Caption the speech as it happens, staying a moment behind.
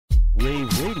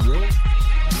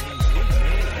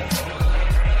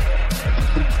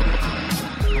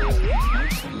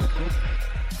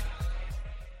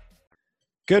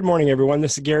Good morning, everyone.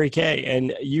 This is Gary Kay,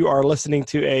 and you are listening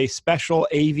to a special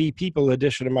AV People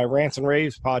edition of my Rants and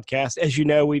rAVes podcast. As you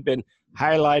know, we've been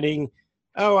highlighting,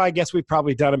 I guess we've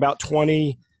probably done about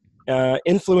 20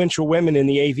 influential women in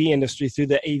the AV industry through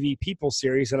the AV People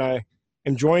series, and I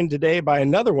am joined today by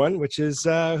another one, which is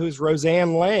who's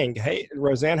Rosanne Lang. Hey,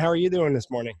 Rosanne, how are you doing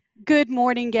this morning? Good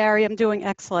morning, Gary. I'm doing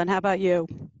excellent. How about you?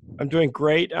 I'm doing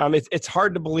great. It's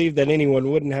hard to believe that anyone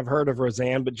wouldn't have heard of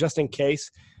Rosanne, but just in case,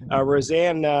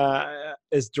 Rosanne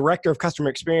is Director of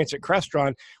Customer Experience at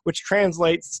Crestron, which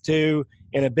translates to,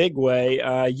 in a big way,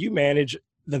 you manage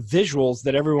the visuals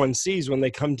that everyone sees when they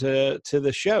come to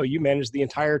the show. You manage the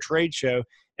entire trade show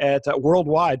at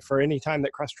worldwide for any time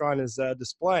that Crestron is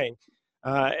displaying.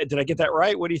 Did I get that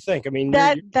right? What do you think? I mean,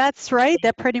 that's right.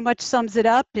 That pretty much sums it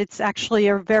up. It's actually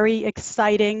a very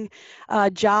exciting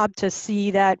job to see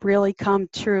that really come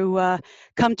to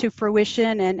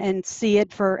fruition and see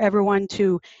it for everyone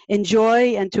to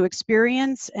enjoy and to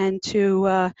experience and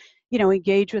to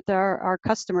engage with our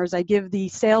customers. I give the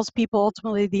salespeople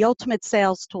ultimately the ultimate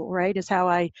sales tool, right? Is how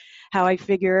I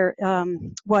figure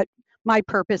what my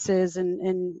purpose is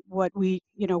and what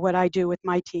what I do with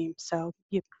my team. So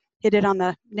you hit it on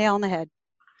the nail on the head.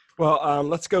 Well,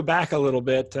 let's go back a little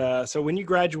bit. So when you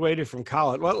graduated from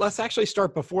college, well, let's actually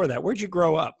start before that. Where'd you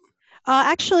grow up?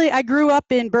 Actually, I grew up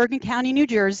in Bergen County, New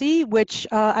Jersey, which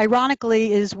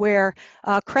ironically is where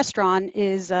Crestron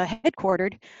is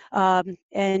headquartered.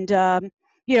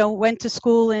 Went to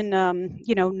school in,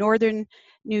 northern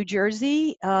New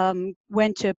Jersey,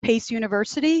 went to Pace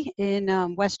University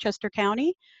in Westchester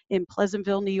County in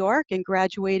Pleasantville, New York, and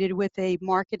graduated with a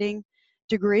marketing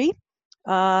degree,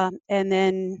 and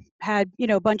then had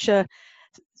a bunch of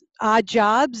odd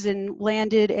jobs and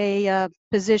landed a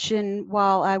position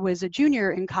while I was a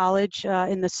junior in college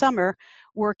in the summer,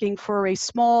 working for a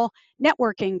small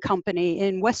networking company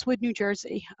in Westwood, New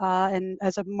Jersey, and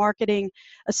as a marketing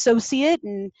associate,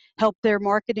 and helped their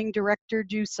marketing director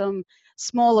do some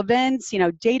small events,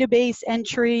 database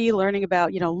entry, learning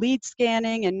about lead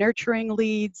scanning and nurturing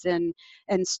leads, and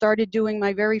started doing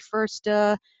my very first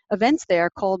events there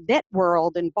called Net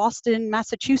World in Boston,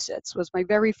 Massachusetts. Was my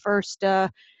very first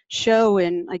show,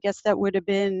 and I guess that would have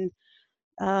been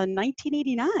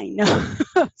 1989.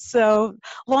 So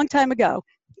long time ago.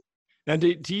 Now,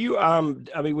 do you?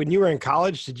 When you were in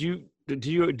college, did you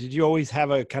always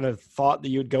have a kind of thought that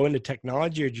you would go into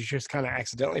technology, or did you just kind of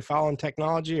accidentally fall in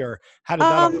technology, or how did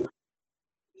that?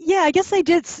 Yeah, I guess I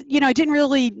did. I didn't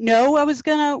really know I was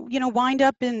gonna, wind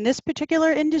up in this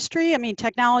particular industry. I mean,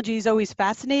 technology has always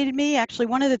fascinated me. Actually,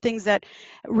 one of the things that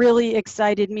really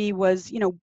excited me was,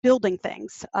 building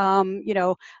things.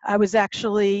 I was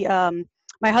actually,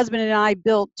 my husband and I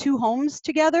built 2 homes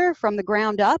together from the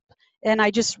ground up, and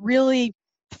I just really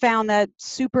found that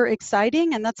super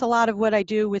exciting. And that's a lot of what I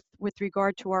do with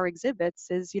regard to our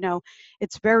exhibits. Is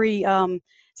it's very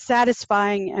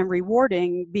satisfying and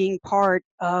rewarding being part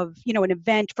of an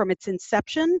event from its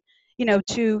inception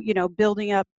to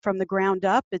building up from the ground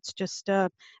up. It's just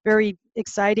very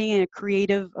exciting and a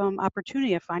creative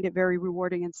opportunity. I find it very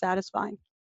rewarding and satisfying.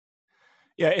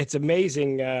 Yeah, it's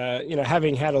amazing,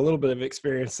 having had a little bit of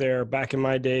experience there back in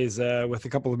my days with a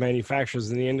couple of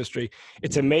manufacturers in the industry.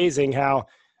 It's amazing how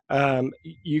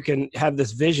you can have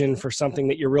this vision for something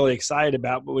that you're really excited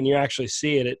about, but when you actually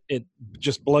see it, it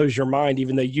just blows your mind,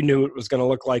 even though you knew it was going to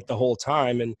look like the whole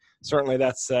time. And certainly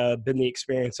that's been the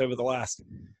experience over the last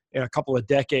a couple of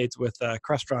decades with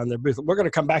Crestron, their booth. We're going to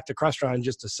come back to Crestron in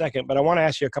just a second, but I want to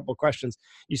ask you a couple of questions.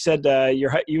 You said you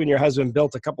and your husband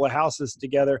built a couple of houses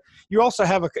together. You also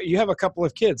have a couple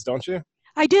of kids, don't you?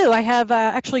 I do. I have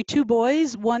actually 2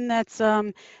 boys, one that's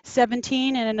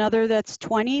 17 and another that's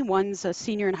 20. One's a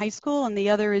senior in high school and the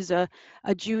other is a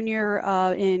junior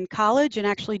in college and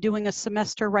actually doing a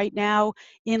semester right now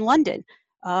in London.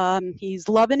 He's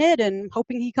loving it and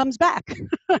hoping he comes back.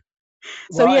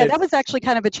 So yeah, that was actually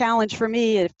kind of a challenge for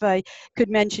me, if I could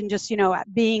mention, just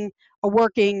being a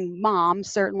working mom,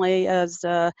 certainly, as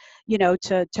to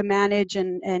manage,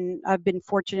 and I've been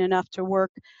fortunate enough to work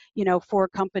for a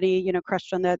company,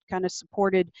 Crestron, that kind of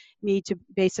supported me to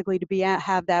basically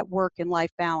have that work and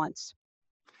life balance.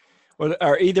 Well,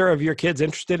 are either of your kids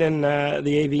interested in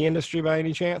the AV industry by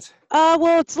any chance?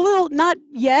 Well, it's a little, not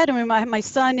yet. I mean, my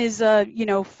son is,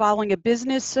 following a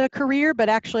business career, but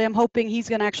actually I'm hoping he's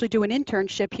going to actually do an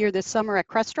internship here this summer at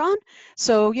Crestron.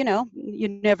 So, you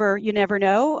never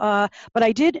know. But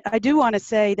I do want to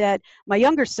say that my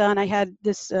younger son, I had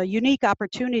this unique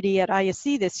opportunity at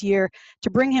ISC this year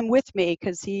to bring him with me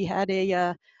because he had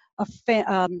a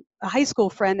a high school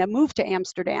friend that moved to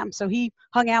Amsterdam. So he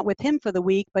hung out with him for the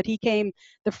week, but he came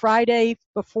the Friday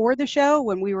before the show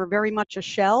when we were very much a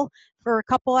shell for a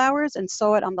couple hours, and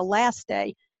saw it on the last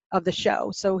day of the show.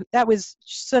 So that was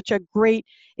such a great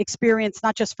experience,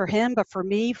 not just for him, but for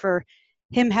me, for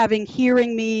him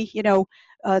hearing me,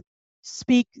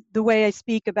 speak the way I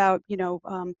speak about,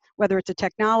 whether it's a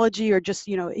technology or just,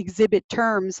 exhibit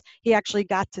terms. He actually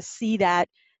got to see that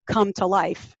come to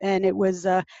life. And it was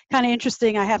kind of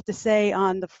interesting, I have to say,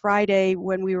 on the Friday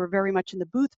when we were very much in the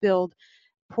booth build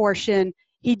portion,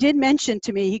 he did mention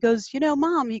to me, he goes,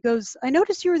 Mom, he goes, I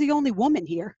noticed you were the only woman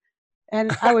here.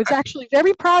 And I was actually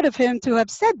very proud of him to have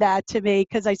said that to me,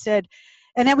 because I said,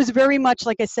 and that was very much,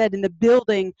 like I said, in the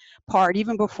building part,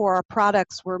 even before our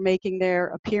products were making their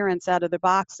appearance out of the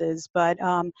boxes. But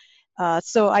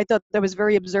so I thought that was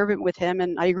very observant with him,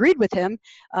 and I agreed with him.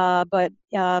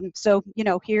 So,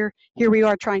 here we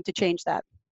are trying to change that.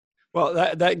 Well,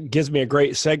 that gives me a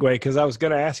great segue, because I was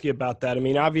going to ask you about that. I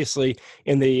mean, obviously,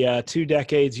 in the 2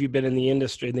 decades you've been in the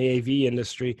industry, in the AV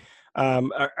industry, you're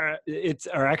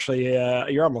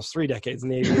almost 3 decades in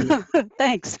the AV industry.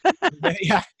 Thanks.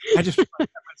 Yeah, I just remember that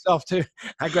myself too.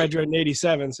 I graduated in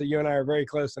 '87, so you and I are very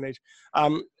close in age.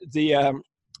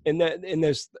 In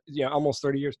those almost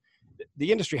 30 years,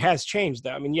 the industry has changed,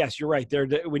 though. I mean, yes, you're right.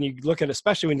 When you look at,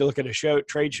 especially when you look at a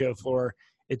trade show floor,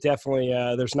 it definitely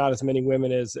there's not as many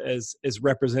women as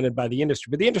represented by the industry.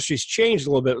 But the industry's changed a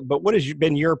little bit. But what has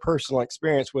been your personal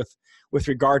experience with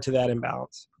regard to that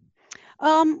imbalance?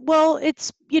 Well,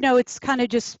 it's kind of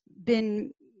just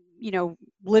been,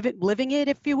 living it,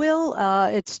 if you will.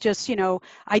 It's just,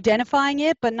 identifying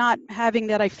it, but not having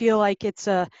that. I feel like it's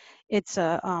a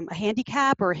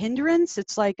handicap or a hindrance.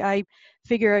 It's like I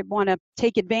figure I want to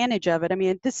take advantage of it. I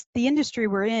mean, the industry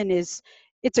we're in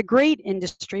it's a great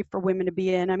industry for women to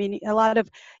be in. I mean, a lot of,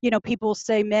 people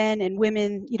say men and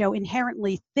women,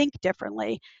 inherently think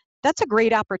differently. That's a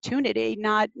great opportunity,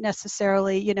 not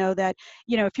necessarily, that,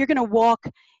 if you're going to walk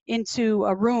into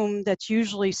a room that's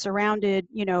usually surrounded,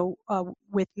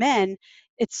 with men,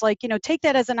 it's like, take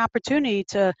that as an opportunity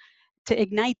to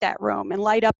ignite that room and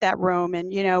light up that room.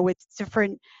 And, with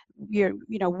different,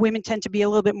 women tend to be a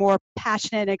little bit more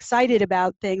passionate and excited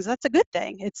about things. That's a good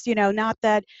thing. It's, not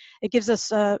that it gives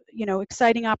us,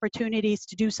 exciting opportunities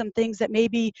to do some things that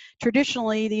maybe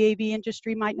traditionally the AV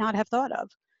industry might not have thought of.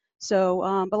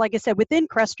 So, but like I said, within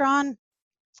Crestron,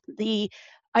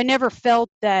 I never felt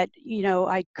that,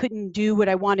 I couldn't do what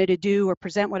I wanted to do or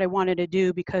present what I wanted to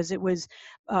do because it was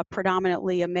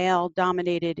predominantly a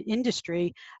male-dominated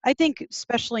industry. I think,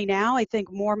 especially now, I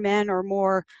think more men are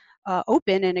more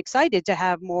open and excited to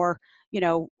have more,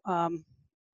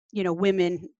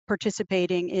 women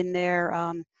participating in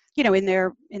their, in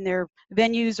their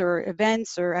venues or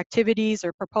events or activities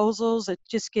or proposals. It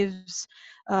just gives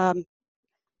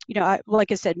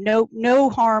like I said, no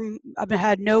harm. I've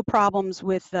had no problems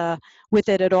with it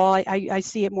at all. I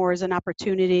see it more as an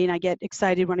opportunity, and I get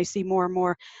excited when I see more and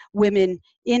more women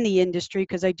in the industry,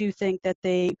 because I do think that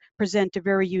they present a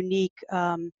very unique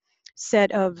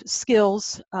set of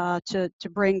skills to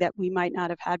bring that we might not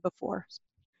have had before.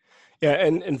 Yeah,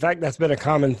 and in fact, that's been a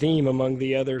common theme among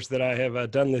the others that I have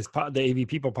done the AV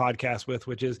People podcast with,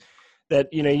 which is that,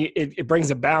 it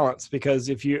brings a balance, because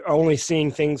if you're only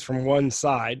seeing things from one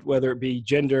side, whether it be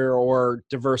gender or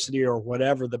diversity or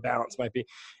whatever the balance might be,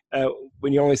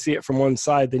 when you only see it from one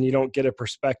side, then you don't get a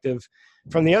perspective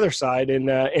from the other side. And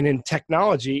in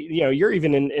technology, you're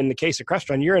even in the case of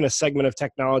Crestron, you're in a segment of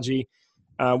technology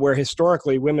where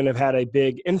historically women have had a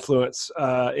big influence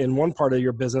in one part of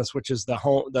your business, which is the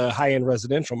high-end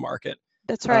residential market.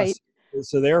 That's right.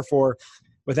 So therefore,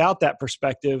 without that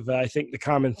perspective, I think the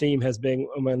common theme has been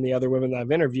among the other women that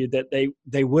I've interviewed that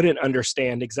they wouldn't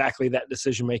understand exactly that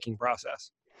decision-making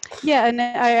process. Yeah, and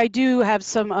I do have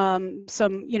some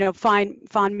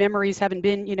fond memories, having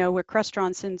been with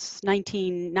Crestron since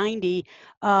 1990.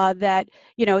 That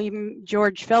even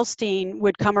George Felstein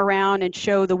would come around and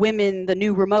show the women the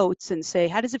new remotes and say,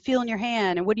 "How does it feel in your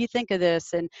hand? And what do you think of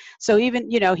this?" And so even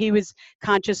he was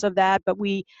conscious of that. But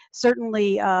we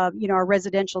certainly our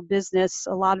residential business,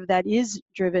 a lot of that is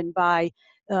driven by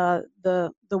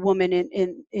the woman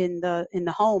in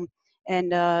the home.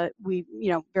 And we,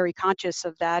 very conscious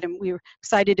of that. And we were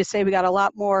excited to say we got a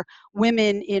lot more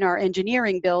women in our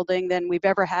engineering building than we've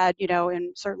ever had,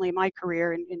 and certainly in my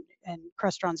career and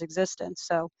Crestron's existence.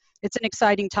 So it's an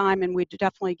exciting time, and we're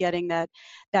definitely getting that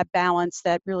balance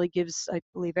that really gives, I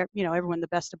believe, everyone the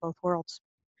best of both worlds.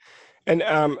 And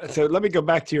so let me go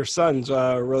back to your sons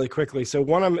really quickly. So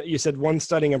one of them, you said one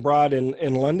studying abroad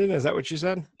in London. Is that what you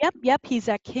said? Yep. He's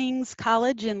at King's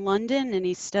College in London, and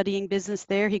he's studying business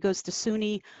there. He goes to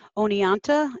SUNY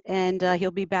Oneonta, and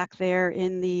he'll be back there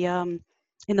in the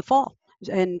fall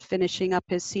and finishing up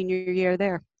his senior year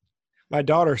there. My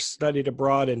daughter studied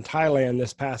abroad in Thailand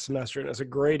this past semester, and it's a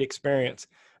great experience.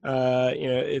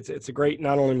 It's a great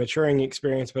not only maturing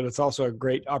experience, but it's also a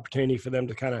great opportunity for them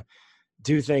to kind of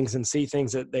do things and see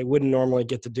things that they wouldn't normally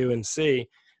get to do and see,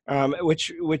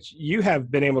 which you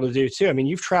have been able to do too. I mean,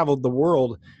 you've traveled the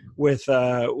world with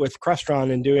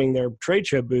Crestron and doing their trade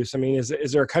show booths. I mean,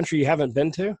 is there a country you haven't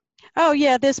been to? Oh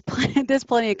yeah, there's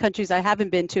plenty of countries I haven't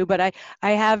been to, but I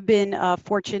have been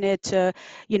fortunate to,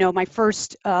 my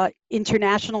first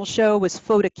international show was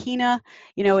Photokina,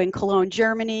 in Cologne,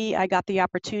 Germany. I got the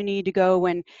opportunity to go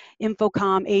when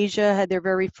Infocom Asia had their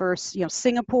very first,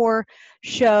 Singapore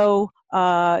show.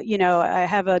 I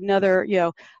have another,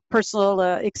 personal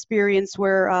experience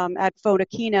where at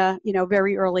Photokina,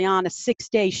 very early on, a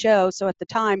 6-day show. So at the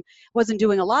time, wasn't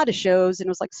doing a lot of shows, and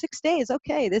it was like 6 days.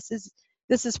 Okay, this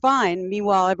is fine.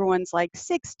 Meanwhile, everyone's like,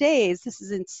 6 days, this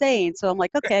is insane. So I'm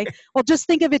like, okay, well, just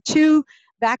think of it 2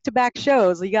 back-to-back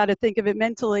shows. You got to think of it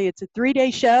mentally. It's a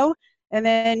 3-day show, and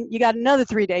then you got another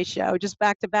 3-day show, just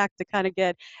back-to-back to kind of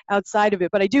get outside of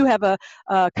it. But I do have a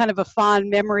kind of a fond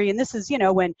memory, and this is,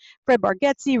 when Fred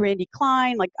Bargetzi, Randy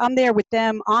Klein, like I'm there with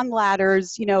them on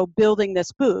ladders, building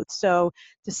this booth. So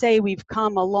to say we've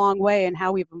come a long way and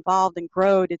how we've evolved and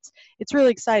grown, it's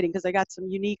really exciting because I got some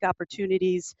unique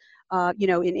opportunities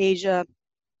in Asia,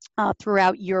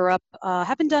 throughout Europe.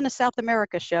 Haven't done a South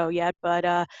America show yet,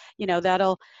 but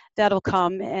that'll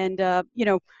come. And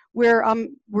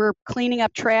we're cleaning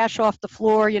up trash off the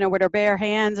floor, with our bare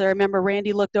hands. I remember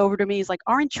Randy looked over to me. He's like,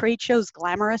 "Aren't trade shows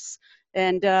glamorous?"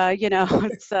 And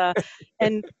it's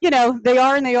and they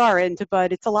are and they aren't,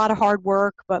 but it's a lot of hard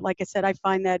work. But like I said, I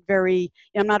find that very.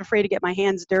 I'm not afraid to get my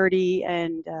hands dirty,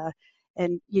 and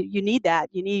you need that.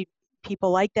 You need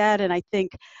people like that, and I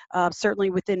think certainly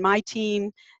within my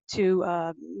team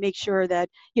to make sure that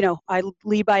I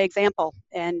lead by example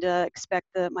and expect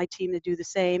my team to do the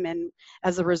same. And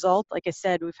as a result, like I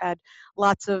said, we've had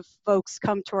lots of folks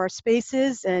come to our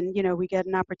spaces, and we get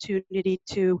an opportunity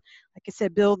to, like I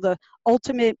said, build the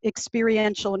ultimate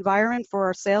experiential environment for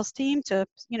our sales team to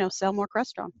sell more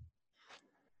Crestron.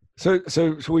 So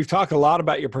we've talked a lot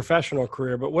about your professional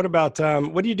career, but what about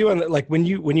what do you do like when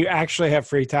you actually have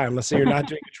free time? Let's say you're not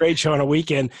doing a trade show on a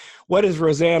weekend. What does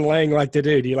Rosanne Lang like to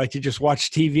do? Do you like to just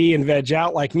watch TV and veg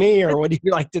out like me, or what do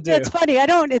you like to do? It's funny. I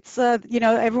don't. It's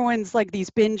everyone's like these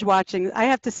binge watching. I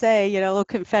have to say, a little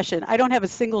confession. I don't have a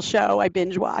single show I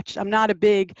binge watch. I'm not a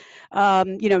big,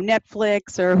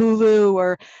 Netflix or Hulu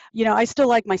or, I still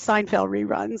like my Seinfeld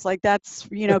reruns. Like that's,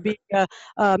 being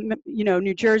a,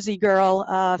 New Jersey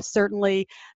girl. Certainly,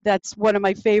 that's one of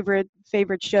my favorite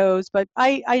shows. But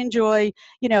I enjoy,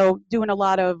 doing a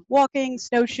lot of walking,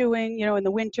 snowshoeing. In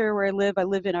the winter where I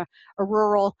live in a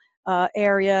rural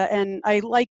area, and I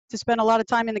like to spend a lot of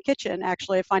time in the kitchen.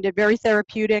 Actually, I find it very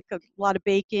therapeutic. A lot of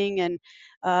baking and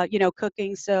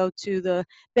cooking. So to the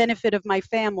benefit of my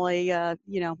family, I'm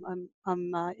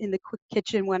in the quick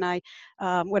kitchen when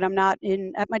I'm not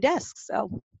in at my desk.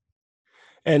 So.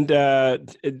 And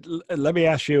let me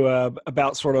ask you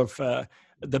about sort of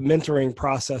the mentoring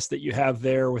process that you have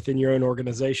there within your own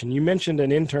organization. You mentioned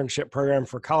an internship program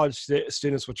for college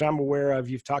students, which I'm aware of.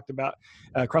 You've talked about,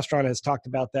 Crestron has talked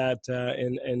about that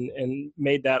and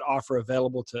made that offer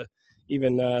available to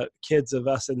even kids of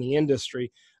us in the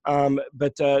industry.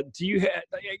 But do you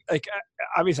like?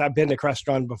 Obviously, I've been to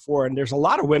Crestron before, and there's a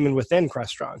lot of women within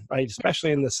Crestron, right?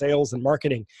 Especially in the sales and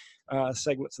marketing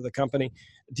segments of the company.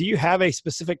 Do you have a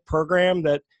specific program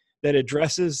that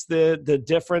addresses the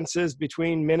differences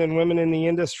between men and women in the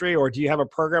industry, or do you have a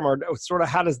program, or sort of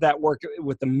how does that work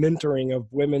with the mentoring of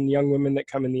young women that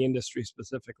come in the industry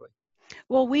specifically?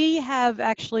 Well, we have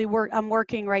actually I'm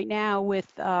working right now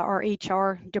with our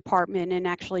HR department and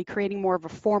actually creating more of a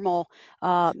formal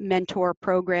mentor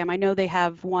program. I know they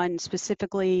have one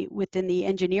specifically within the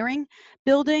engineering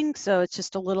building, so it's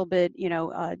just a little bit,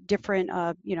 different,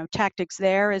 tactics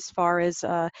there as far as,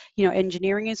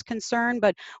 engineering is concerned.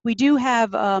 But we do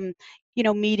have,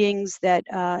 meetings that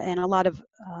and a lot of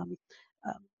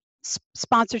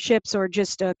sponsorships or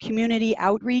just community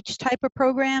outreach type of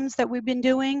programs that we've been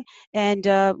doing. And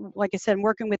like I said, I'm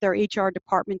working with our HR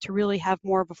department to really have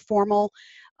more of a formal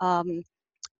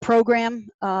program,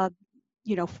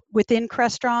 within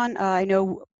Crestron. I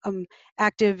know I'm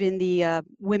active in the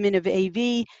Women of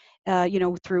AV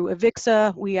through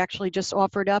AVIXA. We actually just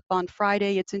offered up on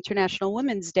Friday, it's International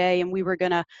Women's Day, and we were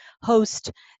going to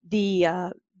host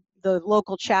the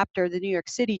local chapter, the New York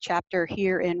City chapter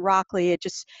here in Rockley. It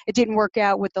didn't work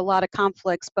out with a lot of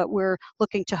conflicts, but we're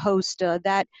looking to host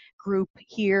that group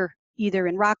here either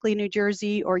in Rockley, New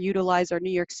Jersey, or utilize our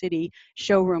New York City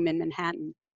showroom in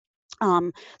Manhattan.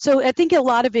 So I think a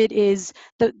lot of it is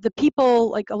the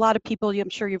people, like a lot of people I'm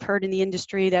sure you've heard in the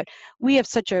industry, that we have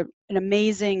such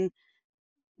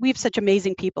we have such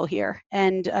amazing people here.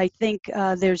 And I think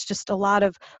there's just a lot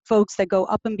of folks that go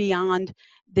up and beyond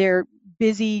their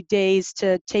busy days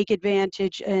to take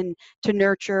advantage and to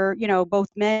nurture, both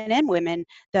men and women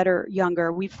that are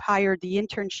younger. We've hired the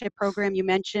internship program you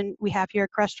mentioned we have here at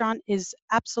Crestron is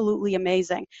absolutely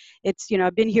amazing. It's,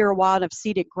 I've been here a while and I've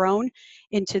seen it grown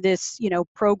into this,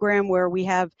 program where we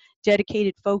have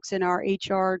dedicated folks in our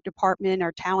HR department,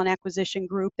 our talent acquisition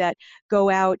group that go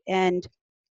out and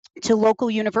to local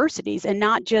universities, and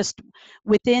not just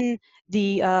within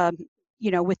the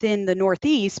within the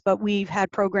Northeast, but we've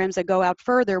had programs that go out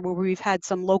further where we've had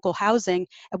some local housing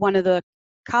at one of the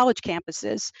college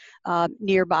campuses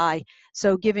nearby.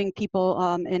 So giving people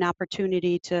an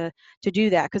opportunity to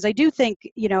do that. Because I do think,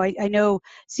 I know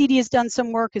CD has done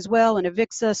some work as well, and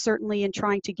AVIXA certainly in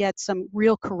trying to get some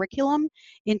real curriculum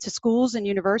into schools and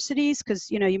universities. Because,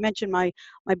 you mentioned my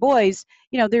boys,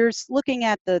 there's looking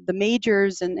at the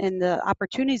majors and the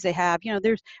opportunities they have,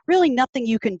 there's really nothing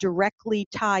you can directly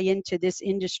tie into this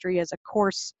industry as a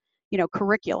course,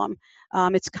 curriculum.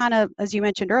 It's kind of, as you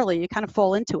mentioned earlier, you kind of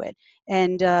fall into it.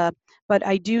 And but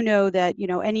I do know that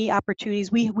any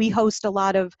opportunities, we host a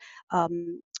lot of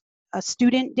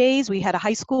student days. We had a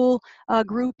high school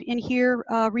group in here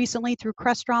recently through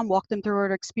Crestron, walked them through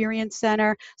our experience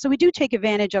center. So we do take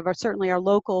advantage of certainly our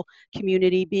local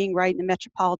community, being right in the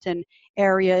metropolitan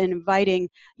area, and inviting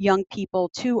young people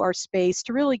to our space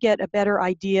to really get a better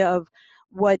idea of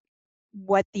what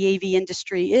the AV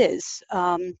industry is.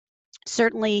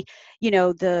 Certainly,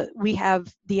 we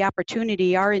have the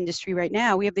opportunity, our industry right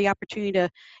now, we have the opportunity to,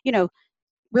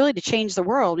 really to change the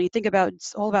world. When you think about,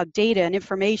 it's all about data and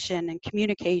information and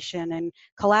communication and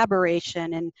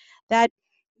collaboration, and that,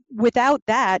 without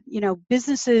that,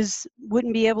 businesses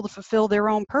wouldn't be able to fulfill their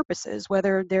own purposes,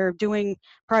 whether they're doing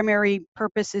primary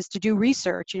purposes to do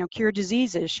research, cure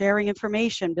diseases, sharing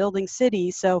information, building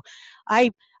cities. So I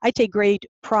take great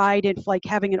pride in like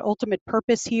having an ultimate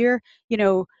purpose here,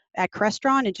 at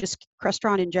Crestron, and just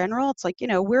Crestron in general. It's like,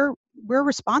 we're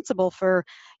responsible for,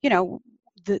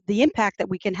 the impact that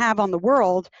we can have on the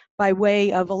world by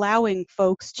way of allowing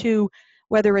folks to,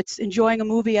 whether it's enjoying a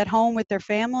movie at home with their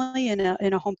family in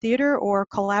a home theater, or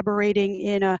collaborating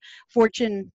in a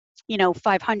Fortune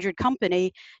 500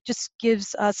 company, just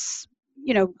gives us,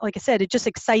 like I said, it just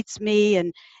excites me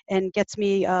and gets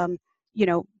me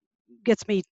gets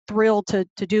me thrilled to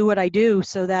do what I do,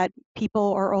 so that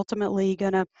people are ultimately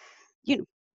gonna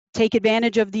take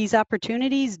advantage of these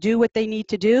opportunities, do what they need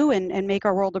to do, and make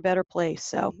our world a better place.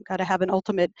 So got to have an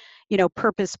ultimate,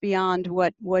 purpose beyond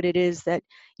what it is that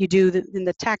you do in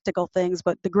the tactical things,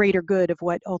 but the greater good of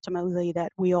what ultimately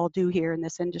that we all do here in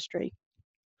this industry.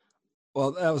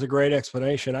 Well, that was a great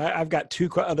explanation. I've got two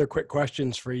other quick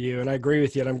questions for you, and I agree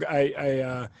with you. And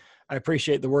I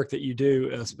appreciate the work that you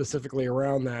do specifically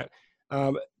around that.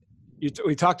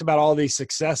 We talked about all these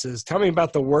successes. Tell me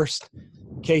about the worst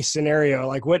case scenario.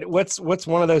 Like what's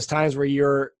one of those times where have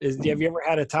you ever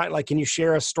had a time, like, can you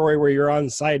share a story where you're on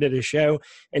site at a show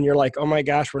and you're like, oh my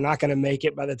gosh, we're not going to make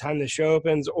it by the time the show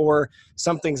opens, or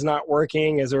something's not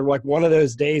working? Is there like one of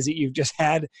those days that you've just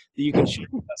had that you can share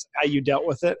with us how you dealt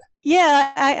with it?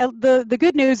 Yeah, the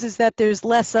good news is that there's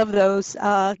less of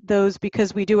those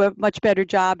because we do a much better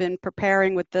job in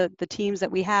preparing with the teams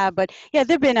that we have. But yeah,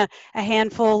 there've been a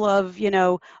handful of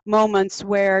moments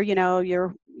where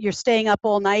you're staying up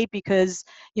all night because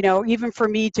even for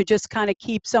me to just kind of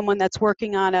keep someone that's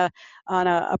working on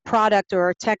a product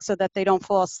or a tech so that they don't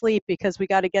fall asleep, because we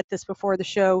got to get this before the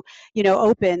show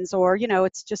opens, or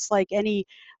it's just like any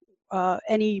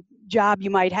job you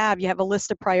might have. You have a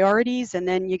list of priorities, and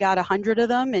then you got 100 of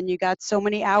them, and you got so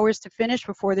many hours to finish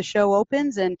before the show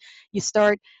opens, and you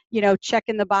start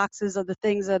checking the boxes of the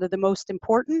things that are the most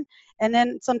important. And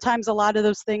then sometimes a lot of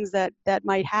those things that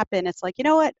might happen, it's like,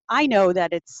 what, I know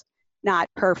that it's not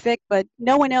perfect, but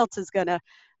no one else is gonna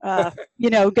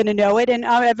gonna know it. And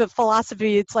I have a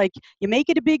philosophy, it's like, you make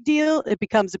it a big deal, it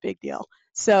becomes a big deal.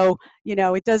 So,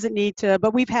 it doesn't need to,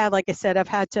 but we've had, like I said, I've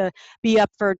had to be up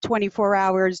for 24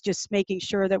 hours just making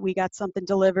sure that we got something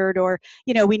delivered, or,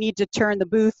 we need to turn the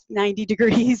booth 90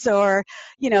 degrees, or,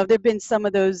 there've been some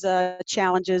of those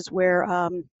challenges where,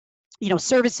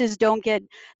 services don't get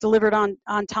delivered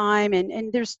on time,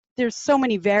 and there's so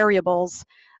many variables,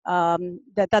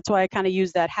 that's why I kind of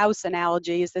use that house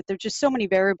analogy, is that there's just so many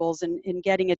variables in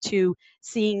getting it to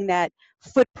seeing that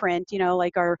footprint,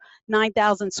 like our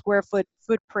 9,000 square foot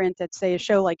footprint at, say, a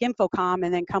show like Infocom,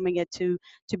 and then coming it to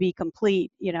be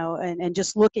complete, and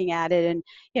just looking at it, and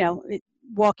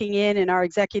walking in, and our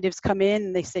executives come in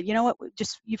and they said, you know what,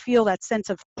 just, you feel that sense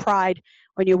of pride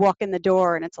when you walk in the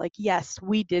door, and it's like, yes,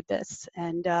 we did this.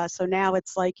 And so now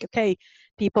it's like, okay,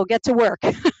 people, get to work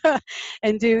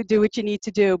and do what you need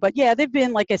to do. But yeah, they've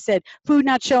been, like I said, food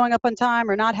not showing up on time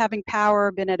or not having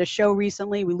power. Been at a show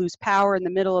recently, we lose power in the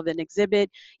middle of an exhibit.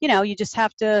 You just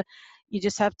have to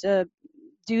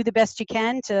do the best you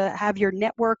can to have your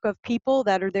network of people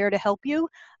that are there to help you.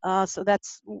 So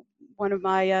that's one of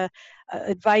my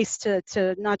advice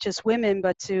to not just women,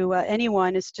 but to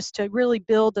anyone, is just to really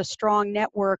build a strong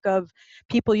network of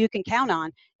people you can count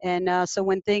on. And so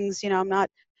when things, I'm not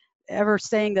ever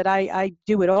saying that I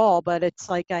do it all, but it's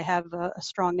like I have a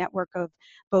strong network of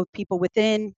both people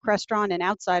within Crestron and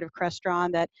outside of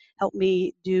Crestron that help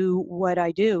me do what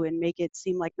I do and make it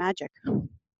seem like magic.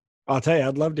 I'll tell you,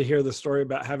 I'd love to hear the story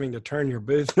about having to turn your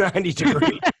booth 90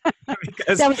 degrees.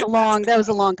 Because that was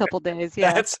a long couple days.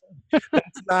 Yeah, that's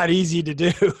not easy to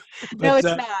do. But, no, it's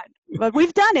not. But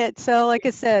we've done it. So like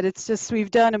I said, it's just,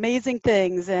 we've done amazing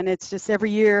things, and it's just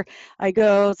every year I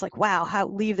go, it's like, wow,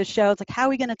 leave the show. It's like, how are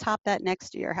we going to top that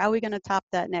next year? How are we going to top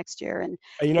that next year? And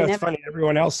it's funny.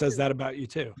 Everyone else says that about you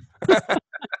too.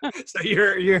 So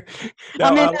you're. No,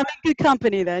 I'm in good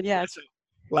company then. Yes.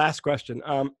 Last question.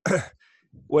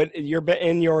 When you're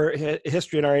in your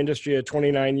history in our industry of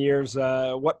 29 years,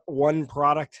 what one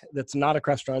product that's not a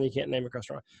Crestron, you can't name a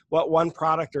Crestron, what one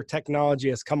product or technology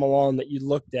has come along that you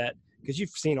looked at, because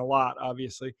you've seen a lot,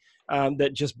 obviously,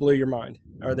 that just blew your mind,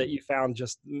 or that you found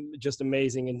just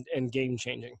amazing and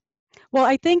game-changing? Well,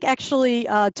 I think actually,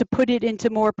 to put it into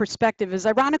more perspective, is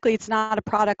ironically, it's not a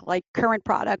product like current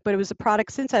product, but it was a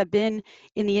product since I've been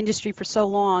in the industry for so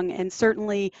long. And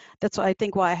certainly that's why I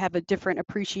think why I have a different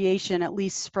appreciation, at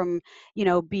least from,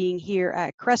 being here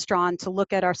at Crestron, to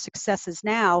look at our successes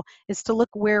now, is to look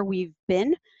where we've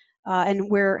been, and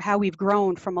how we've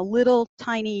grown from a little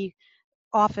tiny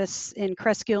office in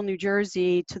Cresskill, New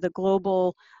Jersey, to the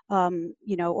global,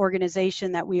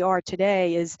 organization that we are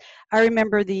today. Is, I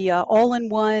remember the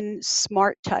all-in-one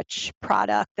Smart Touch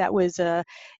product that was a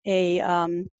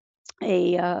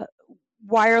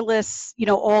wireless,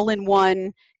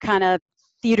 all-in-one kind of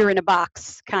theater in a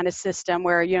box kind of system,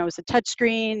 where it was a touch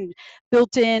screen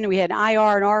built in. We had an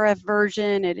IR and RF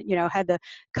version. It had the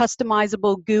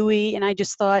customizable GUI, and I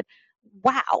just thought,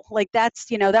 wow, like that's,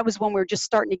 that was when we were just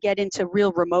starting to get into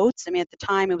real remotes. I mean, at the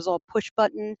time it was all push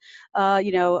button,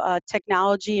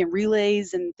 technology and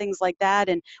relays and things like that.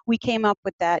 And we came up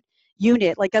with that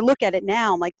unit. Like, I look at it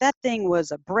now, I'm like, that thing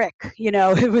was a brick,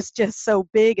 it was just so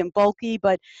big and bulky.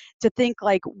 But to think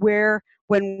like when,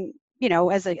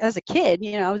 as a kid,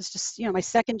 it was just, my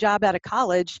second job out of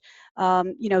college,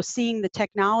 seeing the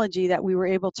technology that we were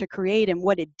able to create and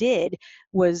what it did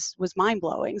was mind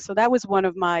blowing. So that was one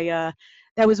of my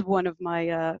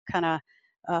kind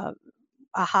of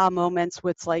aha moments.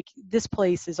 With like, this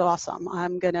place is awesome.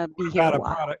 I'm gonna be here a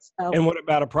while. So. And what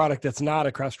about a product that's not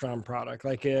a Crestron product?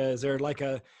 Like, is there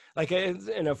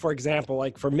for example,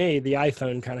 like for me, the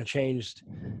iPhone kind of changed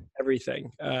everything,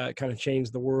 kind of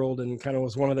changed the world, and kind of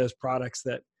was one of those products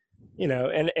that,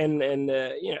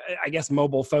 I guess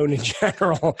mobile phone in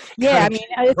general. Yeah, I mean,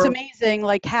 it's amazing,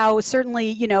 like how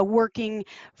certainly, working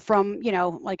from,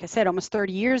 like I said, almost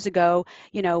 30 years ago,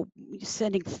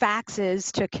 sending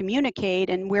faxes to communicate,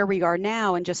 and where we are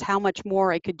now, and just how much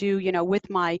more I could do, with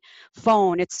my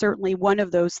phone. It's certainly one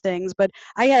of those things. But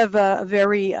I have a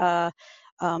very,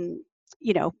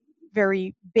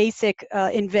 very basic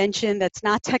invention that's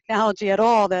not technology at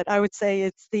all, that I would say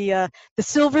it's the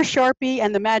silver Sharpie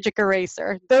and the magic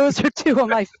eraser. Those are two of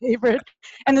my favorite,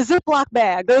 and the Ziploc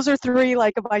bag. Those are three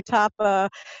like of my top,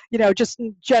 just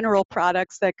general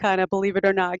products that kind of, believe it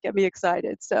or not, get me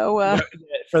excited. So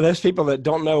for those people that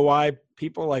don't know why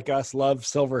people like us love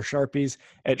silver Sharpies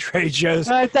at trade shows,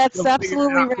 that's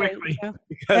absolutely right.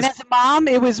 And as a mom,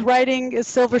 it was writing a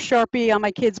silver Sharpie on my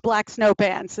kids' black snow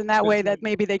pants, and that way that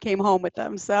maybe they came home with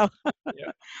them. So,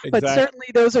 yeah, exactly. But certainly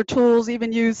those are tools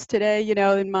even used today,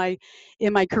 in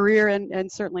my career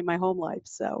and certainly my home life.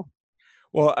 So.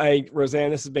 Well, Rosanne,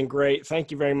 this has been great.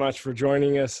 Thank you very much for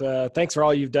joining us. Thanks for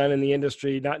all you've done in the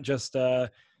industry, not just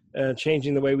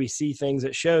changing the way we see things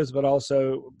at shows, but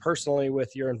also personally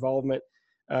with your involvement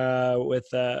with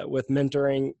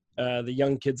mentoring the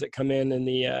young kids that come in and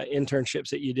the internships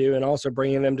that you do, and also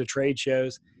bringing them to trade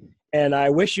shows. And I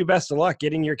wish you best of luck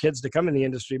getting your kids to come in the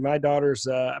industry. My daughters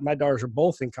are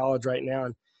both in college right now,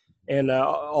 and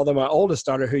although my oldest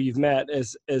daughter, who you've met,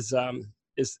 is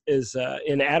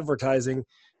in advertising,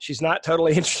 she's not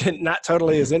totally not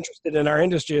totally as interested in our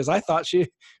industry as I thought she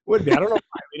would be. I don't know why.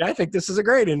 I mean, I think this is a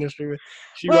great industry, but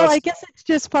she Well, wants. I guess it's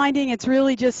just finding, it's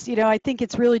really just, I think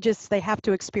it's really just they have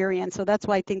to experience. So that's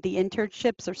why I think the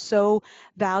internships are so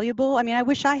valuable. I mean, I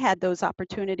wish I had those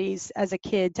opportunities as a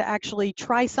kid to actually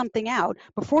try something out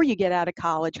before you get out of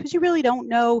college, because you really don't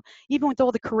know, even with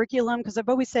all the curriculum, because I've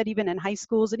always said, even in high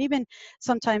schools and even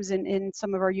sometimes in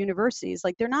some of our universities,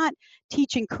 like they're not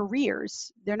teaching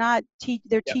careers. They're not,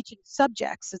 they're Yeah. teaching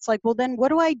subjects. It's like, well, then what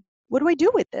do I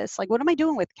do with this? Like, what am I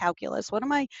doing with calculus? What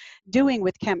am I doing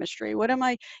with chemistry? What am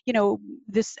I,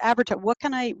 this advertise? What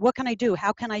can I do?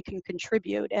 How can I can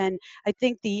contribute? And I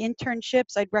think the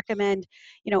internships, I'd recommend,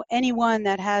 anyone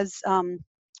that has,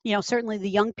 certainly the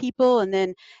young people, and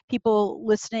then people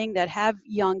listening that have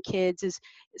young kids, is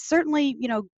certainly,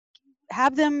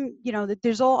 have them, that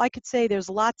there's all I could say, there's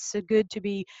lots of good to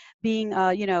be being,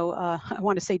 I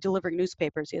want to say delivering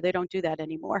newspapers. Yeah, they don't do that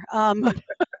anymore.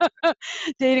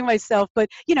 Dating myself, but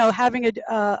having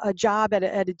a job at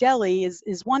a deli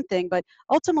is one thing, but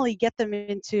ultimately get them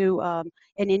into an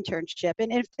internship.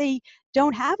 And if they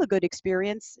don't have a good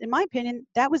experience, in my opinion,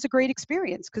 that was a great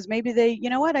experience, because maybe they,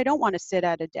 what, I don't want to sit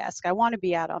at a desk. I want to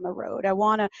be out on the road. I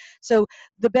want to. So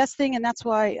the best thing, and that's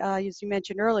why, as you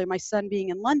mentioned earlier, my son being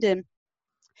in London,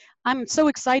 I'm so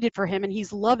excited for him, and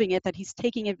he's loving it, that he's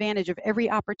taking advantage of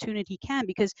every opportunity he can,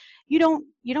 because you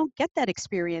don't get that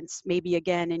experience maybe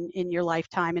again in your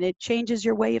lifetime, and it changes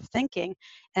your way of thinking.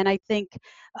 And I think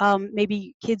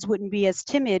maybe kids wouldn't be as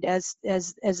timid as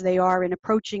they are in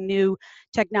approaching new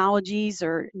technologies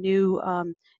or new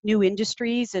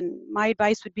industries. And my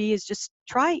advice would be is just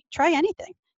try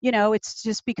anything. It's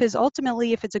just because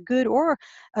ultimately, if it's a good or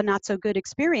a not so good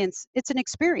experience, it's an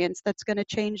experience that's going to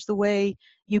change the way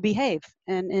you behave,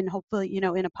 and hopefully,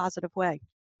 in a positive way.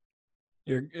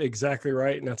 You're exactly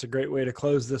right, and that's a great way to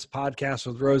close this podcast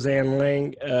with Rosanne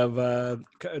Lang, of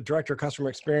Director of Customer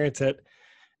Experience at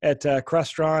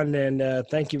Crestron. And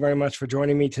thank you very much for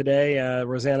joining me today,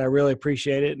 Rosanne. I really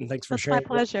appreciate it, and thanks for That's my sharing.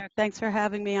 pleasure. Thanks for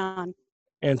having me on.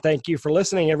 And thank you for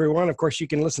listening, everyone. Of course, you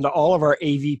can listen to all of our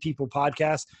AV People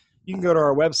podcasts. You can go to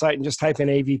our website and just type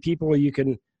in AV People. You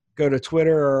can go to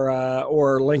Twitter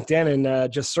or LinkedIn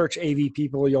and just search AV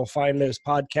People. You'll find those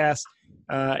podcasts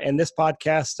and this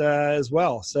podcast as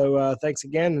well. So thanks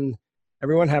again, and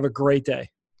everyone have a great day.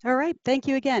 All right. Thank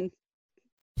you again.